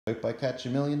Hope I catch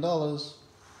 $1 million.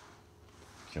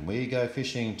 Can we go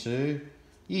fishing too?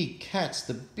 Ye cats,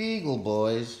 the Beagle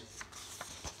Boys.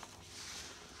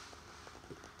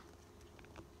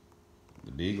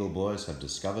 The Beagle Boys have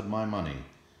discovered my money.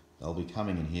 They'll be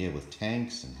coming in here with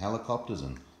tanks and helicopters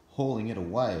and hauling it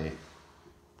away.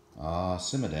 Ah,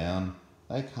 simmer down.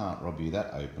 They can't rob you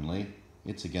that openly.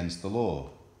 It's against the law.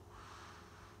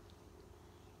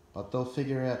 But they'll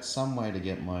figure out some way to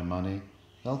get my money.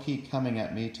 They'll keep coming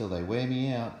at me till they wear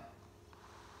me out.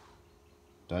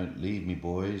 Don't leave me,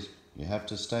 boys. You have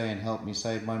to stay and help me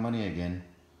save my money again.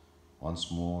 Once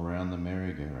more round the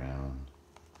merry-go-round.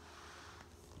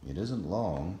 It isn't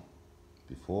long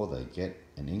before they get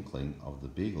an inkling of the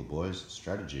Beagle Boys'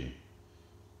 strategy.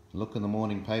 Look in the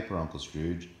morning paper, Uncle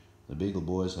Scrooge. The Beagle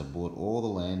Boys have bought all the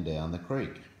land down the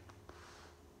creek.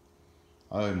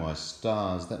 Oh my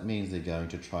stars, that means they're going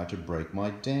to try to break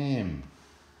my dam.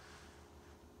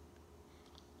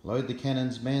 Load the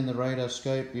cannons, man the radar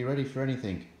scope, be ready for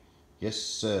anything. Yes,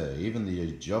 sir, even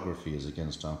the geography is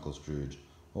against Uncle Scrooge.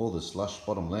 All the slush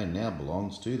bottom land now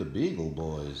belongs to the Beagle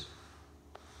Boys.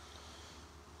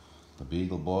 The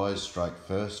Beagle Boys strike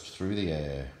first through the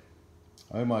air.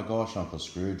 Oh my gosh, Uncle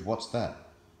Scrooge, what's that?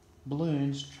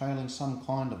 Balloons trailing some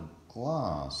kind of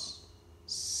glass.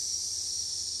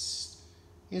 Sssst.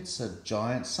 It's a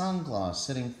giant sunglass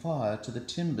setting fire to the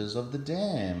timbers of the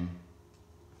dam.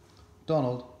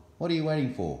 Donald, what are you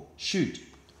waiting for? Shoot!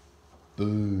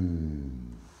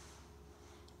 Boom!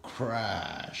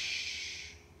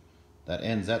 Crash! That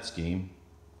ends that scheme.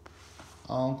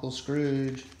 Uncle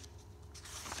Scrooge.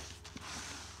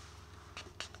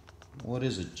 What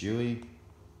is it, Dewey?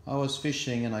 I was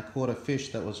fishing and I caught a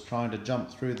fish that was trying to jump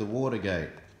through the water gate.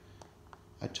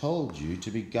 I told you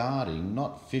to be guarding,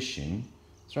 not fishing.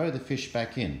 Throw the fish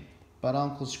back in. But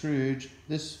Uncle Scrooge,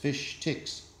 this fish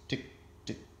ticks. Tick,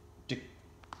 tick, tick.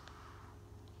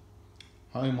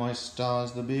 Oh my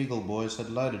stars, the Beagle Boys had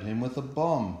loaded him with a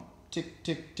bomb. Tick,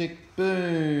 tick, tick,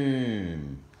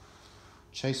 boom.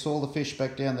 Chase all the fish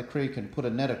back down the creek and put a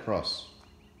net across.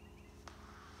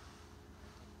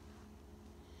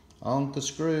 Uncle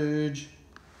Scrooge,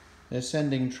 they're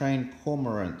sending trained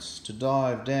cormorants to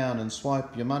dive down and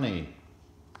swipe your money.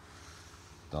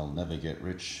 They'll never get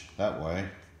rich that way.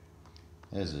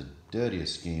 There's a dirtier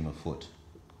scheme afoot.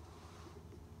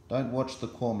 Don't watch the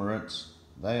cormorants.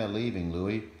 They are leaving,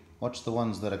 Louis. Watch the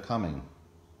ones that are coming.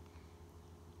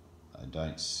 I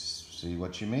don't see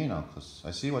what you mean, Uncle. I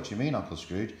see what you mean, Uncle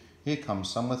Scrooge. Here comes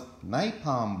some with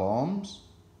napalm bombs.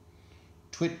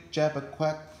 Twit, jabber,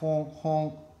 quack, honk,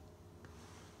 honk.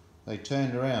 They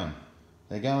turned around.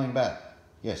 They're going back.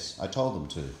 Yes, I told them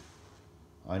to.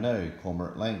 I know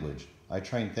cormorant language. I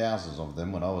trained thousands of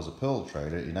them when I was a pearl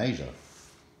trader in Asia.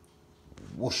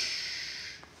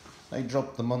 Whoosh! They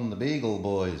dropped them on the Beagle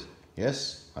Boys.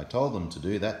 Yes, I told them to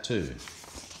do that too.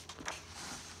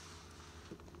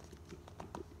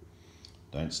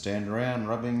 Don't stand around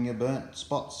rubbing your burnt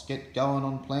spots. Get going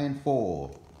on plan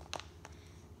 4.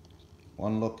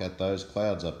 One look at those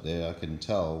clouds up there, I can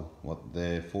tell what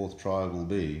their 4th try will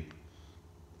be.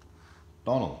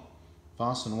 Donald,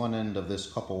 fasten one end of this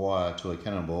copper wire to a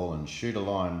cannonball and shoot a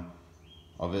line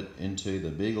of it into the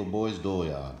Beagle Boys'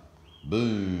 dooryard.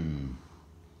 Boom!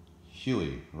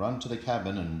 Huey, run to the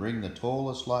cabin and bring the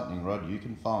tallest lightning rod you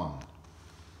can find.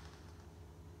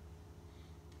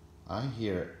 I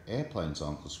hear airplanes,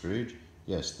 Uncle Scrooge.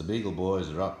 Yes, the Beagle Boys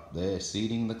are up there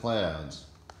seeding the clouds.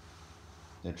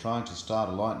 They're trying to start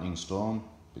a lightning storm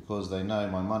because they know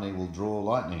my money will draw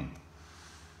lightning.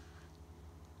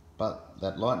 But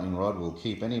that lightning rod will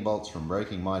keep any bolts from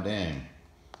breaking my dam.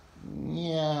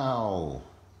 Meow!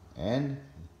 And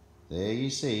there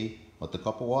you see what the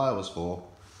copper wire was for.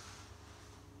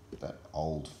 That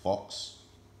old fox.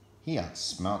 He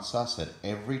outsmarts us at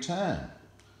every turn.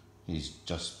 He's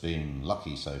just been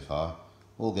lucky so far.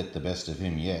 We'll get the best of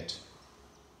him yet.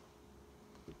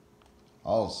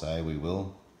 I'll say we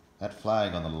will. That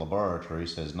flag on the laboratory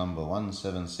says number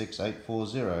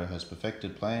 176840 has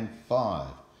perfected plan 5,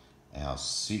 our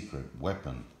secret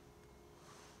weapon.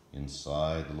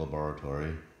 Inside the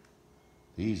laboratory,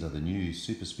 these are the new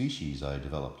super species I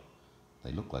developed.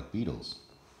 They look like beetles.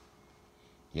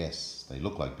 Yes, they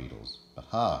look like beetles. But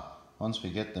once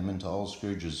we get them into old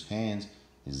Scrooge's hands,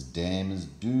 his dam is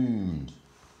doomed.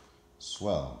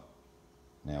 Swell.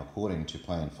 Now, according to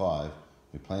plan 5,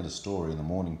 we planned a story in the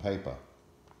morning paper.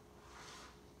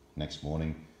 Next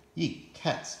morning, ye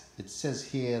cats, it says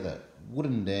here that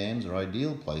wooden dams are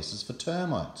ideal places for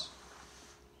termites.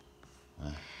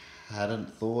 I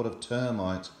hadn't thought of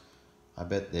termites. I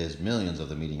bet there's millions of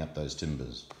them eating up those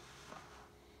timbers.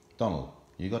 Donald,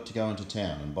 You got to go into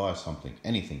town and buy something,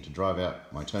 anything to drive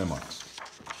out my termites.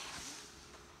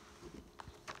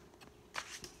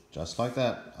 Just like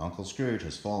that, Uncle Scrooge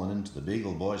has fallen into the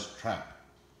Beagle Boy's trap.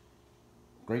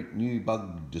 Great new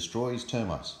bug destroys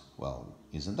termites. Well,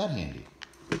 isn't that handy?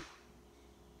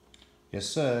 Yes,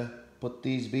 sir. Put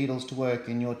these beetles to work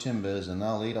in your timbers and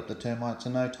they'll eat up the termites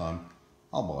in no time.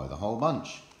 I'll buy the whole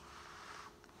bunch.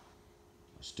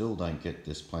 I still don't get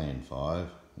this plan,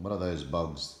 Five. What are those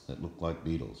bugs that look like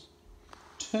beetles?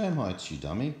 Termites, you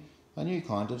dummy. A new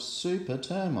kind of super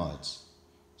termites.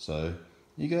 So,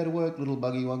 you go to work, little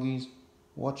buggy wuggies.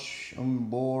 Watch 'em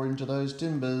bore into those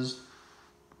timbers.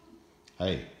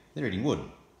 Hey, they're eating wood.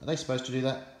 Are they supposed to do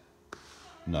that?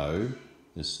 No.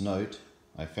 This note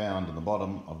I found in the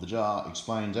bottom of the jar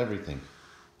explains everything.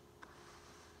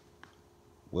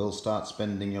 We'll start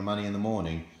spending your money in the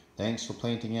morning. Thanks for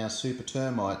planting our super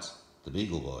termites, the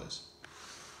Beagle Boys.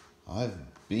 I've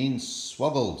been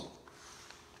swoggled.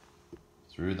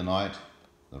 Through the night,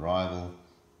 the rival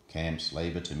camps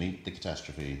labour to meet the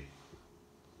catastrophe.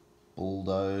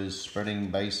 Bulldoze spreading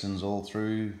basins all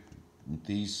through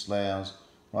these sloughs.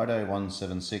 Righto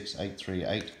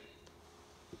 176838.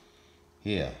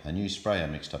 Here, a new sprayer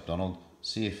mixed up, Donald.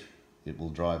 See if it will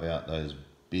drive out those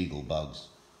beagle bugs.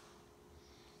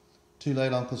 Too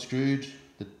late, Uncle Scrooge.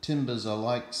 The timbers are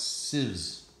like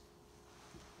sieves.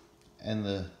 And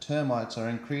the termites are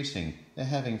increasing. They're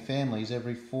having families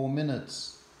every 4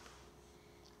 minutes.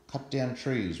 Cut down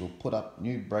trees will put up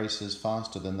new braces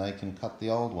faster than they can cut the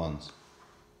old ones.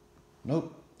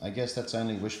 Nope, I guess that's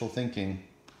only wishful thinking.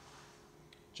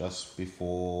 Just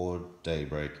before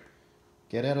daybreak.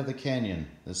 Get out of the canyon.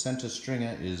 The center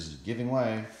stringer is giving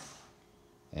way.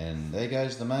 And there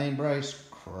goes the main brace.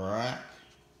 Crack.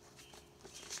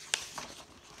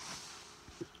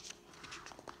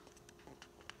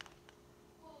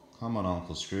 Come on,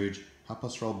 Uncle Scrooge. Help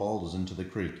us roll boulders into the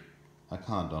creek. I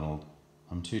can't, Donald.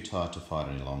 I'm too tired to fight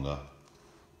any longer.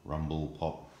 Rumble,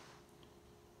 pop.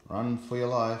 Run for your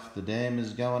life. The dam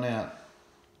is going out.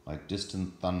 Like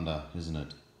distant thunder, isn't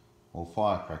it? Or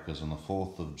firecrackers on the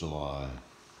 4th of July.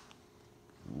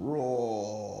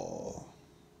 Roar!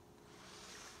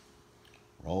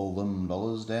 Roll them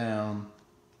dollars down.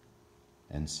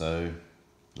 And so,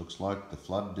 looks like the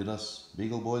flood did us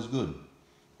Beagle Boys good.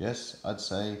 Yes, I'd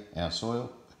say our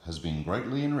soil has been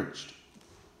greatly enriched.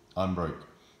 I'm broke.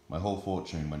 My whole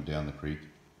fortune went down the creek.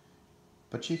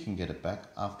 But you can get it back.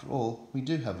 After all, we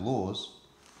do have laws.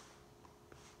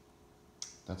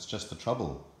 That's just the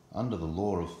trouble. Under the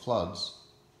laws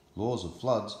of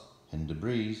floods and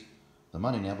debris, the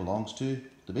money now belongs to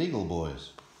the Beagle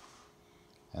Boys.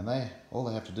 And all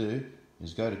they have to do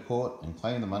is go to court and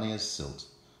claim the money as silt,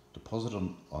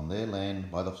 deposited on their land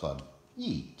by the flood.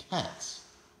 Ye cats!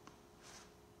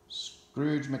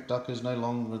 Scrooge McDuck is no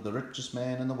longer the richest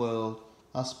man in the world.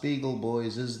 Us Beagle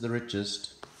Boys is the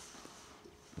richest.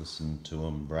 Listen to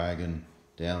 'em bragging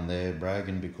down there,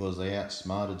 bragging because they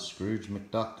outsmarted Scrooge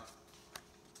McDuck.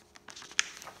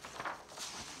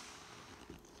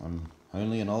 I'm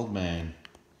only an old man.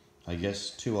 I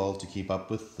guess too old to keep up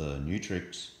with the new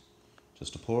tricks.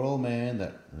 Just a poor old man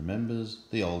that remembers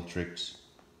the old tricks.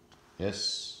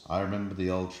 Yes, I remember the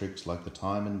old tricks like the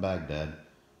time in Baghdad.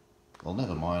 Well,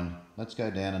 never mind. Let's go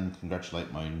down and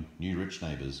congratulate my new rich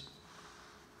neighbours.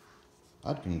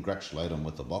 I'd congratulate them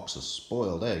with a box of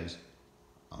spoiled eggs.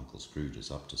 Uncle Scrooge is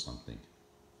up to something.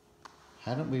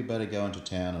 Hadn't we better go into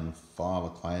town and file a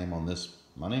claim on this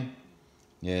money?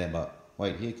 Yeah, but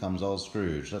wait, here comes old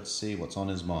Scrooge. Let's see what's on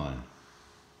his mind.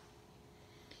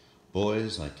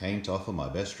 Boys, I came to offer my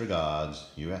best regards.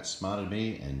 You outsmarted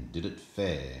me and did it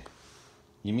fair.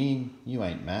 You mean you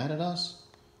ain't mad at us?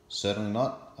 Certainly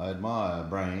not. I admire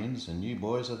brains, and you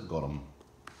boys have got 'em.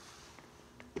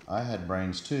 I had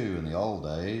brains too in the old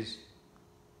days,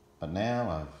 but now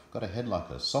I've got a head like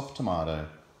a soft tomato.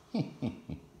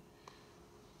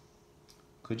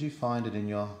 Could you find it in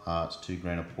your hearts to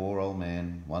grant a poor old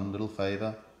man one little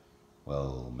favour?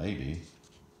 Well, maybe.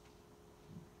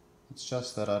 It's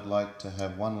just that I'd like to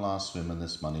have one last swim in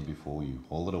this money before you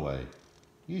haul it away.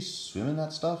 You swim in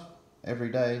that stuff?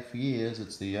 Every day for years.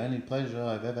 It's the only pleasure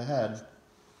I've ever had.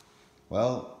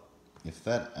 Well, if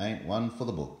that ain't one for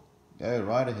the book. Go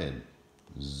right ahead.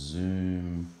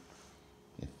 Zoom.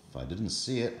 If I didn't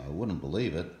see it, I wouldn't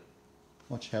believe it.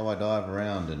 Watch how I dive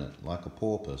around in it like a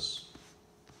porpoise.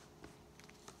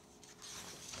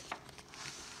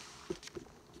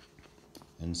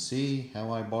 And see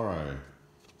how I burrow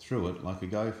through it like a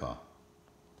gopher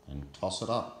and toss it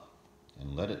up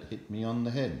and let it hit me on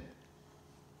the head.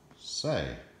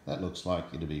 Say, that looks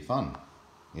like it'd be fun.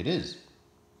 It is.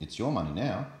 It's your money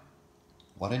now.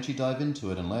 Why don't you dive into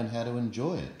it and learn how to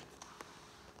enjoy it?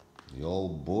 The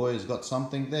old boy's got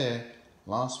something there.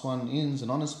 Last one in's an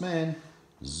honest man.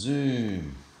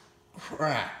 Zoom.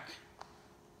 Crack.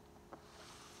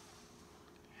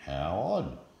 How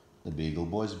odd. The Beagle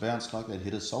Boys bounced like they'd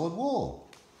hit a solid wall.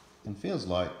 And feel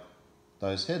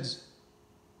those heads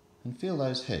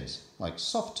like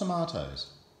soft tomatoes.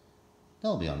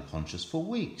 They'll be unconscious for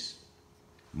weeks,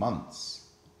 months,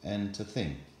 and to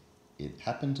think, it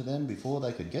happened to them before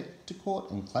they could get to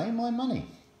court and claim my money.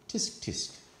 Tisk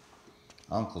tisk.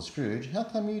 Uncle Scrooge, how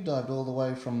come you dived all the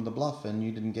way from the bluff and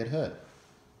you didn't get hurt?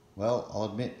 Well, I'll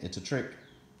admit it's a trick.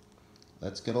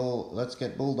 Let's get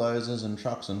bulldozers and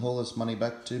trucks and haul this money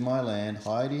back to my land.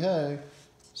 Hi-de-ho.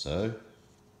 So,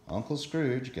 Uncle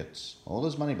Scrooge gets all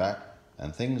his money back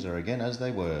and things are again as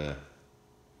they were.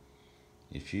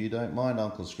 If you don't mind,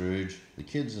 Uncle Scrooge, the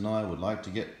kids and I would like to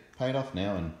get paid off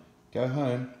now and go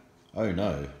home. Oh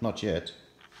no, not yet.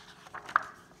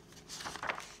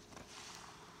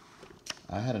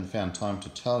 I hadn't found time to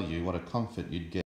tell you what a comfort you'd get